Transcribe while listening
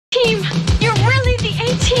Team, you're really the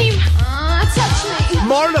A-team. Touch me.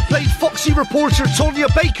 Marla played Foxy reporter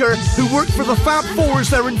Tawnia Baker, who worked for the Fab Four as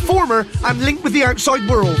their informer and linked with the outside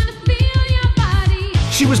world.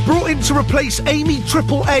 She was brought in to replace Amy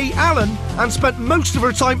AAA Allen and spent most of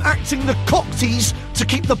her time acting the cock tease to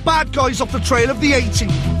keep the bad guys off the trail of the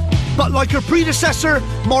A-team. But like her predecessor,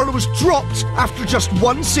 Marla was dropped after just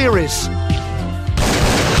one series.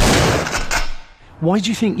 Why do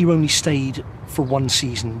you think you only stayed for one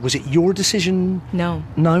season? Was it your decision? No.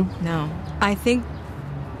 No? No. I think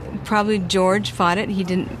probably George fought it. He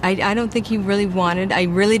didn't. I don't think he really wanted. I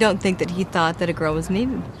really don't think that he thought that a girl was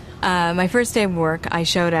needed. My first day of work, I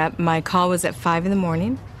showed up. My call was at 5 in the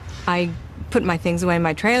morning. I put my things away in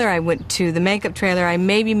my trailer. I went to the makeup trailer. I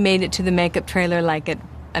maybe made it to the makeup trailer like at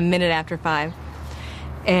a minute after 5.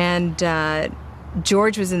 And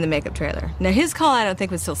George was in the makeup trailer. Now, his call I don't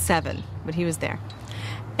think was till 7, but he was there.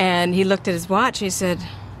 And he looked at his watch. He said,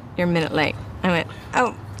 "You're a minute late." I went,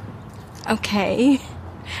 "Oh, okay."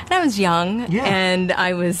 And I was young, and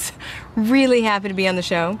I was really happy to be on the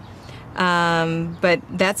show. But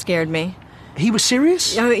that scared me. He was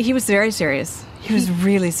serious? Oh, he was very serious. He was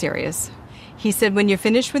really serious. He said, "When you're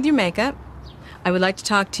finished with your makeup, I would like to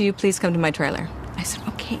talk to you. Please come to my trailer." I said,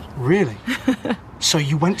 "Okay." Really? So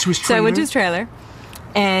you went to his trailer? So I went to his trailer,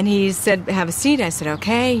 and he said, "Have a seat." I said,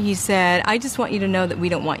 "Okay." He said, "I just want you to know that we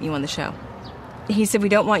don't want you on the show." He said, "We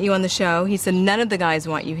don't want you on the show." He said, "None of the guys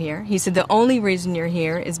want you here." He said, "The only reason you're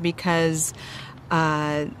here is because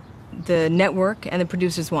the network and the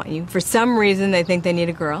producers want you. For some reason, they think they need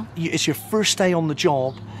a girl." It's your first day on the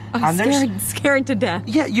job. I'm scared to death.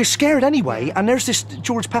 Yeah, you're scared anyway, and there's this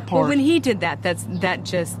George Peppard. Well, when he did that, that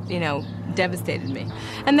just, devastated me.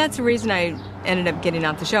 And that's the reason I ended up getting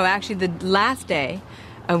off the show. Actually, the last day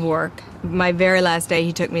of work, my very last day,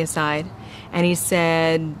 he took me aside, and he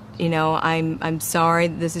said, I'm sorry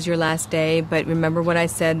this is your last day, but remember what I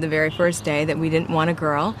said the very first day, that we didn't want a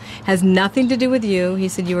girl. Has nothing to do with you. He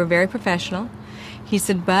said, you were very professional. He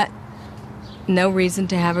said, but no reason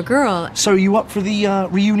to have a girl. So are you up for the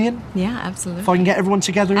reunion? Yeah, absolutely. If I can get everyone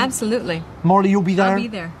together? Absolutely. Marla, you'll be there? I'll be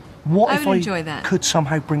there. What I if would I enjoy that. could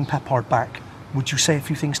somehow bring Peppard back? Would you say a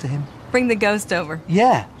few things to him? Bring the ghost over.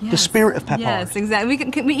 Yeah, yes. The spirit of Peppard. Yes, exactly.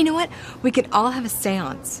 You know what? We could all have a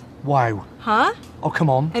seance. Wow. Huh? Oh,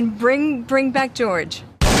 come on. And bring back George.